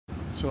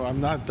So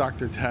I'm not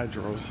Dr.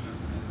 Tadros,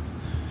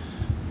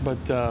 but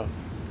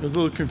it was a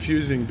little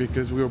confusing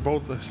because we were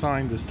both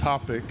assigned this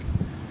topic,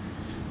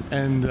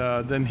 and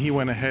then he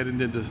went ahead and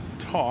did this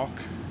talk,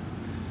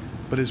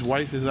 but his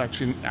wife is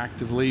actually in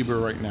active labor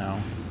right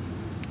now.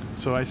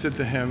 So I said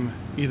to him,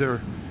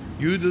 either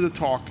you do the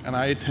talk and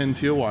I attend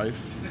to your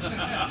wife,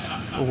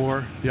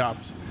 or the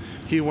opposite.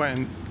 He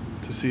went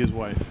to see his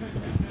wife.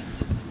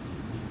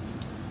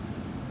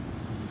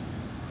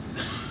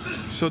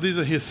 So these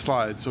are his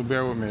slides, so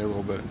bear with me a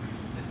little bit.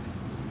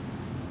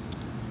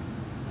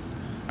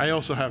 I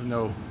also have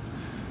no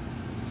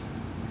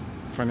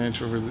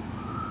financial...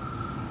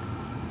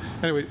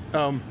 Anyway,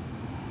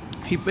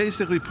 he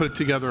basically put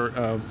together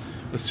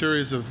a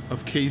series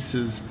of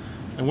cases,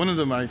 and one of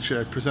them actually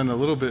I presented a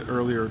little bit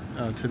earlier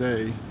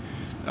today.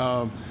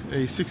 A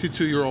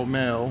 62-year-old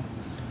male,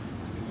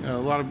 a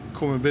lot of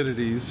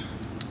comorbidities,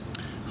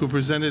 who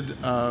presented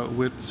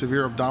with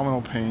severe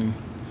abdominal pain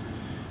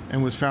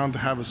and was found to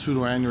have a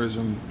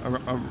pseudoaneurysm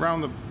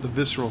around the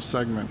visceral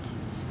segment.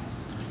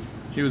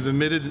 He was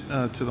admitted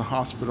to the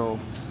hospital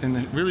and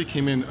it really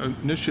came in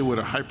initially with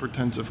a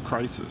hypertensive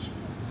crisis.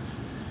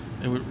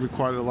 It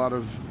required a lot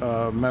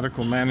of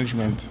medical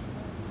management.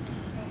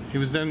 He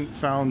was then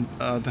found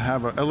to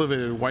have an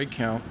elevated white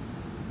count,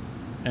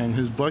 and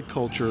his blood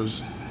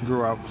cultures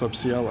grew out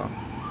Klebsiella.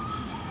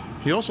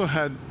 He also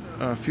had,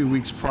 a few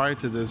weeks prior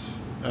to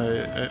this,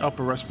 an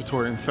upper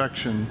respiratory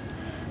infection,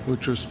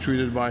 which was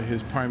treated by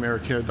his primary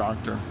care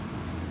doctor.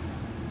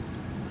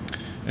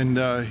 And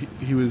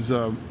he was,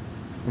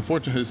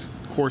 unfortunately, his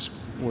course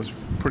was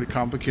pretty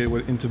complicated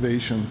with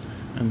intubation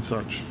and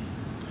such.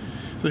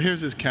 So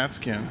here's his CAT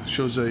scan. It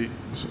shows a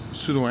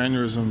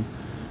pseudoaneurysm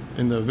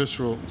in the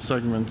visceral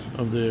segment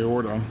of the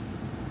aorta.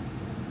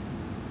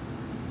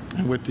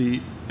 And with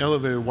the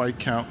elevated white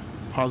count,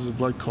 positive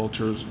blood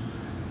cultures,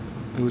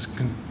 it was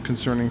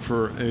concerning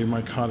for a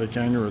mycotic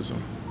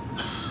aneurysm.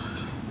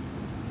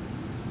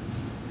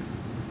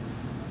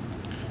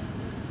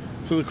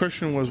 So the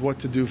question was what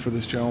to do for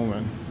this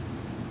gentleman.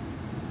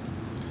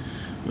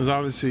 There's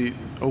obviously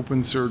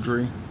open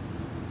surgery.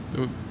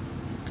 You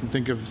can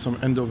think of some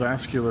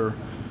endovascular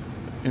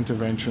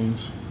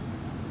interventions,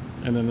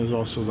 and then there's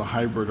also the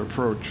hybrid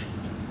approach.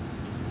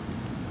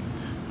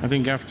 I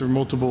think after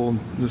multiple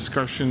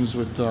discussions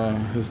with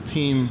his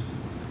team,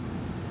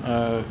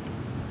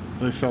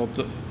 they felt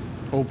that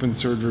open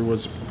surgery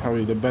was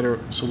probably the better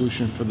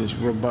solution for this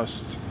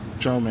robust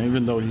gentleman,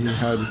 even though he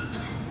had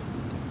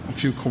a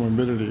few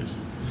comorbidities.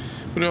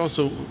 But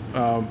also,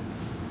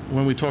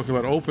 when we talk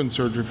about open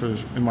surgery for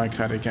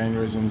mycotic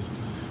aneurysms,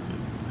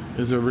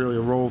 is there really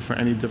a role for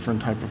any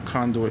different type of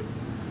conduit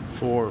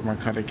for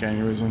mycotic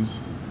aneurysms?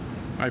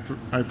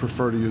 I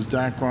prefer to use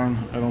Dacron.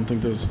 I don't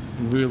think there's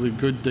really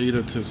good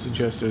data to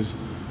suggest there's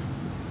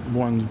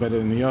one's better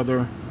than the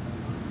other.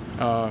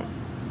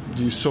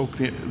 Do you soak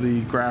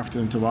the graft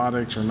in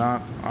antibiotics or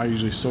not? I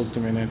usually soak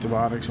them in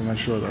antibiotics. I'm not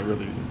sure that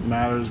really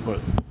matters, but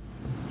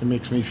it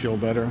makes me feel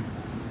better.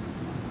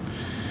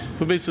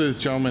 So basically, this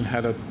gentleman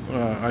had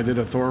I did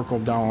a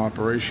thoracoabdominal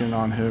operation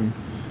on him,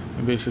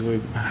 and basically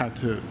had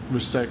to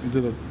resect,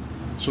 did a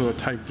sort of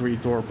type 3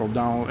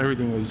 thoracoabdominal.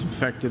 Everything was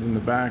infected in the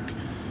back.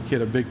 He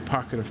had a big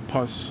pocket of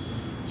pus.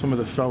 Some of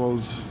the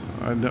fellows,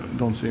 I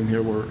don't see him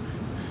here,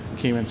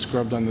 came and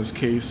scrubbed on this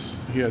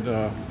case. He had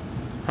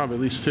probably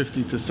at least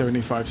 50 to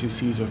 75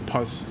 cc's of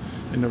pus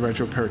in the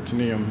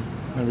retroperitoneum,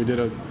 and we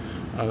did a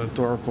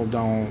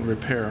thoracoabdominal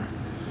repair.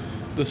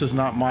 This is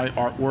not my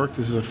artwork.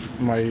 This is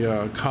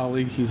my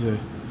colleague. He's an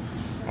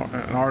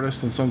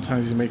artist, and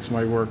sometimes he makes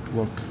my work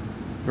look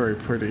very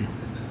pretty.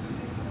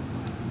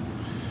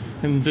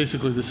 And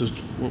basically, this is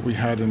what we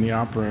had in the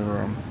operating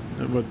room.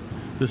 But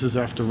this is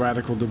after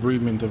radical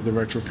debridement of the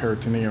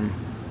retroperitoneum.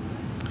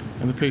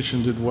 And the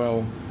patient did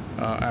well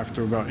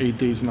after about 8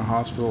 days in the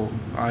hospital,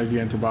 IV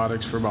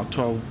antibiotics for about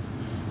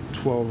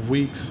 12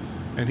 weeks,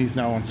 and he's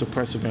now on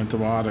suppressive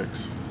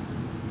antibiotics.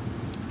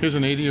 Here's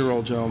an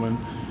 80-year-old gentleman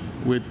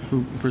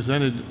who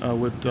presented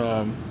with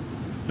a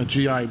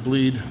GI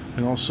bleed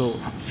and also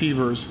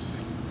fevers.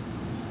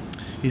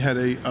 He had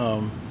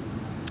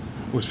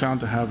was found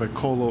to have a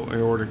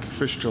colo-aortic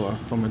fistula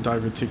from a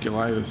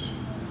diverticulitis.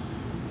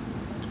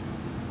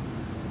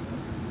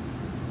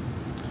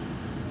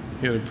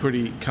 He had a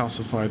pretty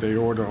calcified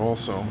aorta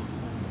also.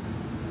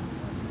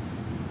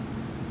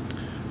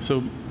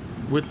 So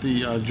with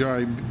the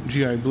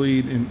GI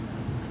bleed,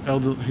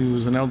 he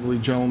was an elderly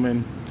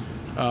gentleman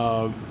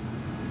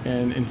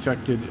and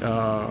infected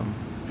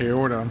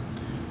aorta,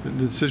 the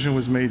decision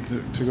was made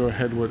to go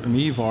ahead with an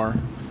EVAR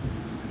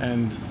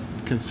and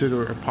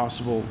consider a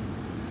possible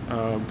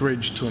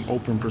bridge to an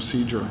open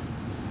procedure.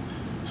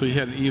 So he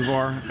had an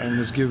EVAR and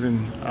was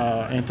given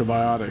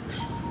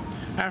antibiotics.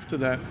 After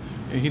that,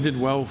 he did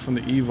well from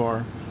the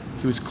EVAR.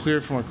 He was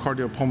cleared from a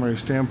cardiopulmonary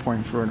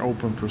standpoint for an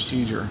open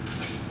procedure.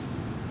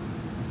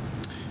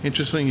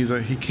 Interesting is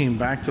that he came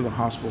back to the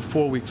hospital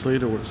 4 weeks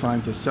later with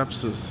signs of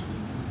sepsis,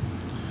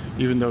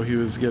 even though he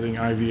was getting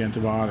IV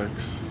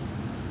antibiotics.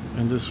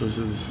 And this was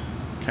his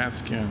CAT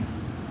scan.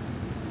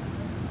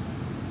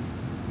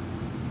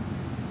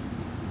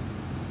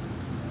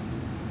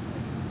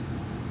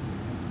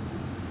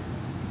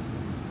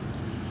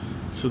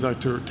 So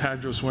Dr.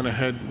 Tadros went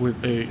ahead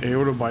with a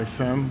aorta by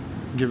fem,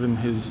 given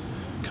his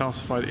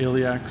calcified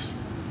iliacs,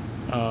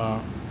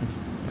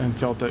 and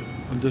felt that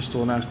a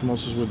distal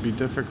anastomosis would be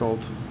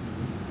difficult.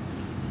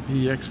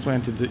 He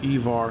explanted the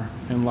EVAR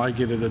and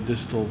ligated the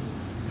distal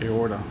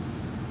aorta.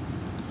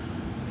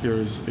 Here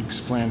is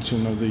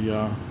expansion of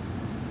the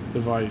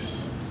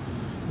device.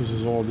 This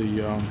is all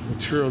the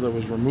material that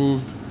was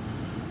removed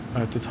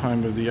at the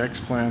time of the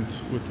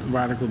explant with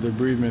radical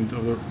debridement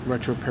of the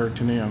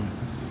retroperitoneum.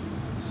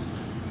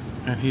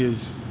 And he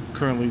is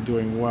currently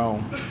doing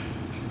well.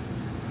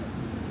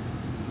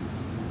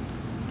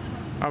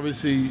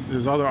 Obviously,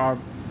 there's other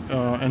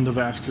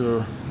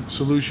endovascular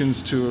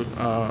solutions to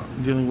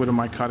dealing with a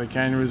mycotic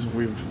aneurysm.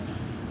 We've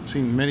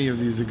seen many of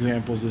these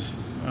examples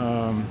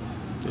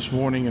this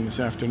morning and this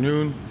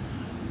afternoon.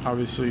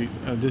 Obviously,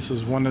 this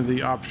is one of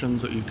the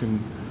options that you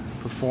can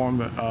perform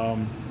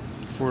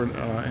for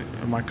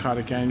a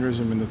mycotic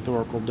aneurysm in the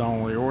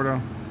thoracoabdominal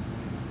aorta.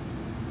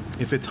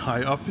 If it's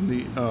high up in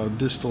the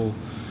distal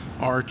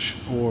arch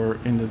or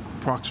in the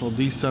proximal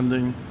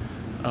descending,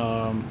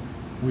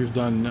 we've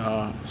done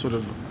sort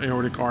of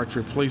aortic arch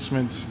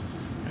replacements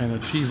and a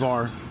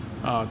TVAR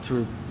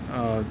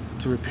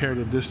to repair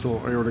the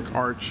distal aortic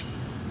arch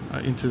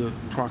into the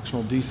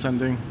proximal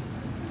descending.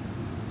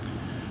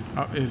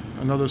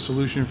 Another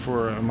solution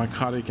for a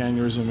mycotic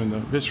aneurysm in the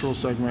visceral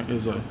segment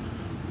is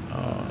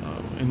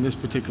in this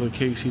particular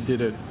case, he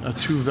did a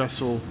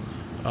two-vessel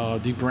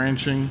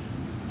debranching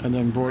and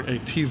then brought a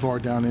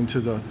TVAR down into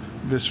the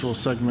visceral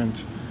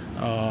segment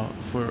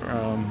for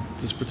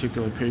this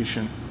particular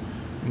patient.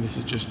 And this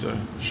is just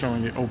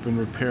showing the open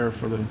repair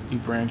for the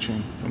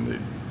debranching from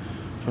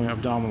the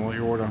abdominal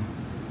aorta.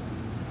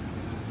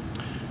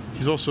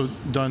 He's also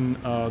done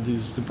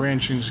these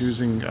debranchings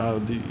using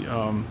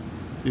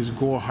these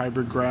Gore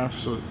hybrid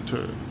grafts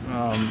to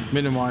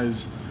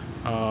minimize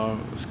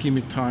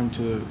ischemic time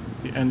to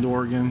the end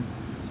organ.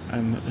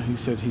 And he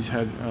said he's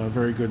had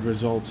very good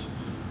results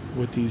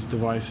with these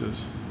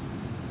devices.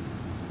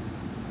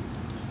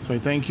 So I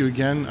thank you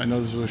again. I know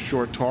this was a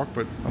short talk,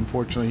 but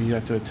unfortunately he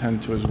had to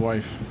attend to his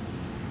wife.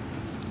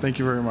 Thank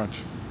you very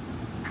much.